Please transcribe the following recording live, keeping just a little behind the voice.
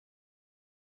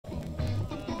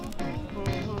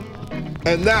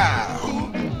And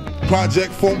now,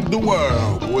 Project Funk the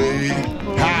World, boy.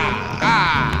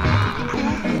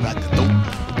 Like a dope.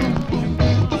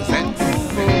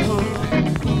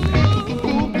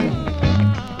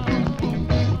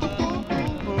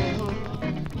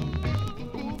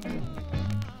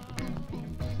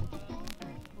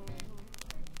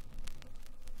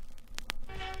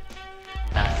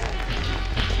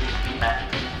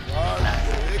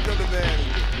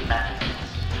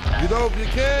 You know, if you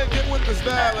can't get with the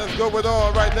style, let's go with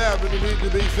all right now, then you need to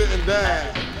be sitting down.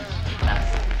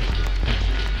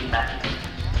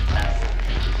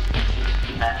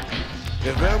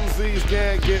 If MCs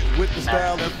can't get with the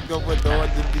style, let's go with all,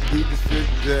 then you need to sit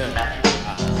down.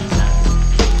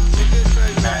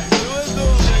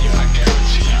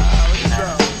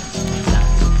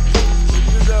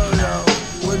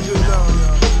 What you know,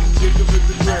 yo? Kick up with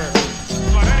the ground.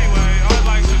 But anyway, I'd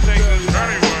like to take this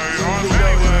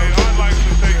I'd like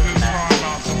to take this time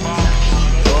out to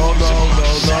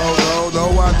No,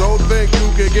 I don't think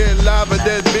you can get live at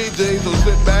that BJ. So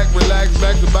sit back, relax,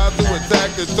 Mack's about to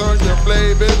attack and turn your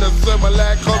flame into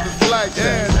Similac, cause it's like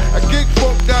that. I kick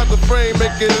funk out the frame,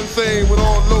 make it insane with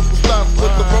all local stops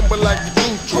with the rumble like the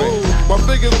 2 train. My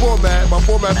figure's my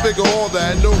format figure all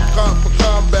that. No comp for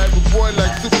combat with boy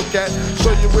like Super Cat.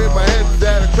 Show you where my head's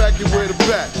at and crack you where the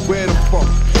back, where the funk.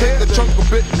 Take a chunk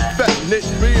of it and fatten it,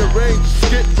 rearrange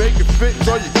the skit, make it fit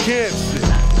so you can't sit.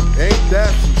 Ain't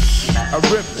that some shit? I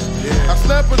rip it. I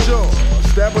snap a jaw,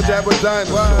 stab a dab a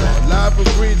dinosaur. Live from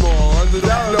Greenmore, under the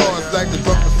floors like the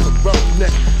bumpers of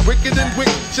roughneck. Wicked and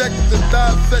wicked, check the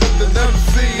dissect the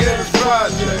MC in this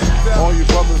project. All you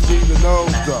brothers need to know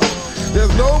though,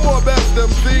 there's no more best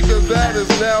MC, cause that is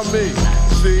now me.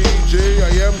 CG, I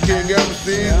am King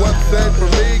MC. What's said for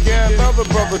me, can't another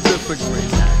brother disagree.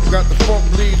 Got the funk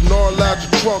leading all out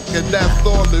your trunk, and that's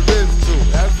all there is to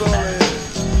it. That's all it is.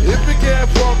 If you can't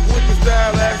funk with the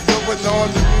style that's going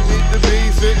on, then you need to be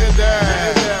sitting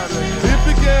down. If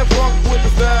you can't funk with the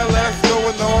style that's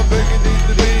going on, then you need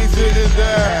to be sitting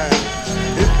down.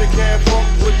 If you can't funk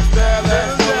with the style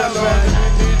that's going on, then you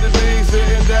need to be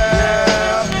sitting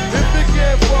down. If you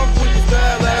can't funk with the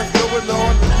style that's going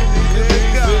on, then you need to be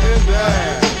sitting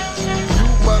down. You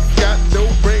must got no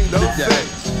brain to say.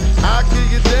 I'll kill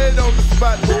you dead on the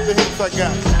spot with the hits I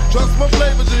got. Trust my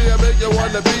flavor, G, I make you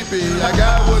wanna be me. I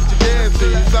got what you can't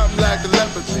see, something like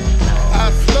telepathy.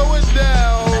 I slow it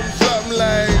down, something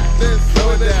like this.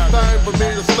 So it's time for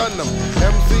me to stun them.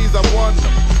 MCs, I want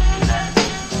them.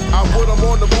 I put them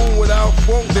on the moon without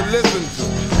funk to listen to.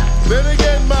 Then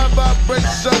again, my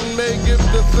vibration may give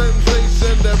the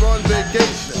sensation they're on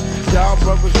vacation. Y'all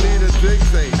brothers need a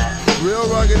dictate. Real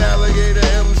rugged alligator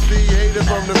MC, hater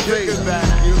from the face.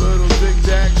 You little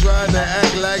zigzag trying to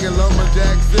act like a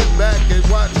lumberjack. Sit back and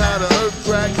watch how the earth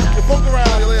crack. You fuck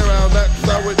around, you lay around, that's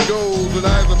how it goes. And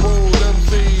I suppose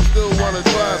MCs still wanna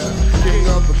try this. King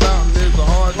of the mountain is a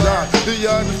hard job. Do you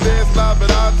understand? Stop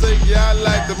it, I'll take you out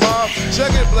like the mob.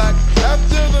 Check it, black.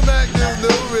 After the Mack, there's no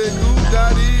rig. Who's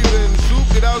not even?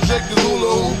 Soup it out, shake the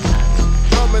hula hoop.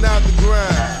 Coming out the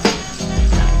grind.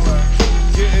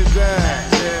 Getting down.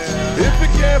 If you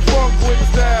can't funk with the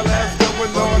style that's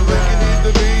going on, then you need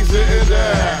to be sitting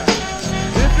down.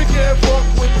 If you can't funk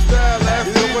with the style that's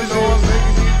going on, then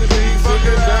you need to be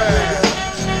sitting down.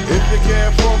 If you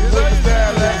can't funk with the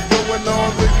style that's going on,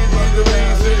 then you need to be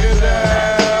sitting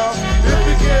down. If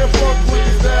you can't funk with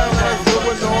the style that's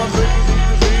going on, then you need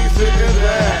to be sitting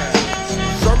down.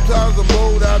 Sometimes the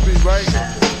mode I be writing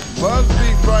must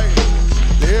be frightened.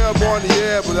 Yeah, I'm on the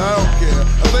air, but I don't care.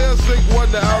 I say a sick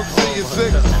wonder, I'll see you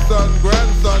sick son,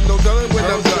 grandson, don't tell him when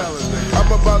I'm done. I'm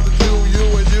about to do you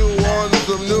and you on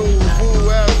some news. Fool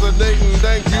fascinating,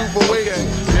 thank you for waiting.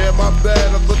 Yeah, my bad,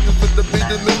 I put this at the beat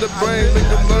them in the brain. Make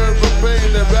them learn from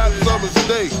pain and rap's a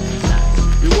mistake.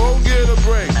 You won't get a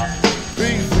break.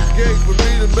 Piece of cake for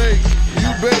me to make.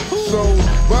 You bake, so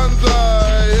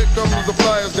bonsai, here comes the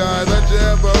flyers guy that you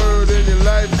ever heard in your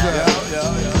lifetime.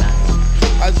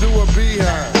 I do a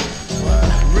behind,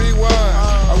 rewind,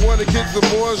 I wanna kick some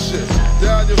more shit,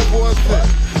 down your force it,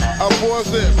 I force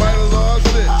it, might have lost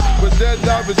it, but then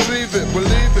I'll retrieve it,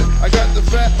 believe it, I got the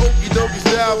fat okey dokey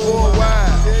style for a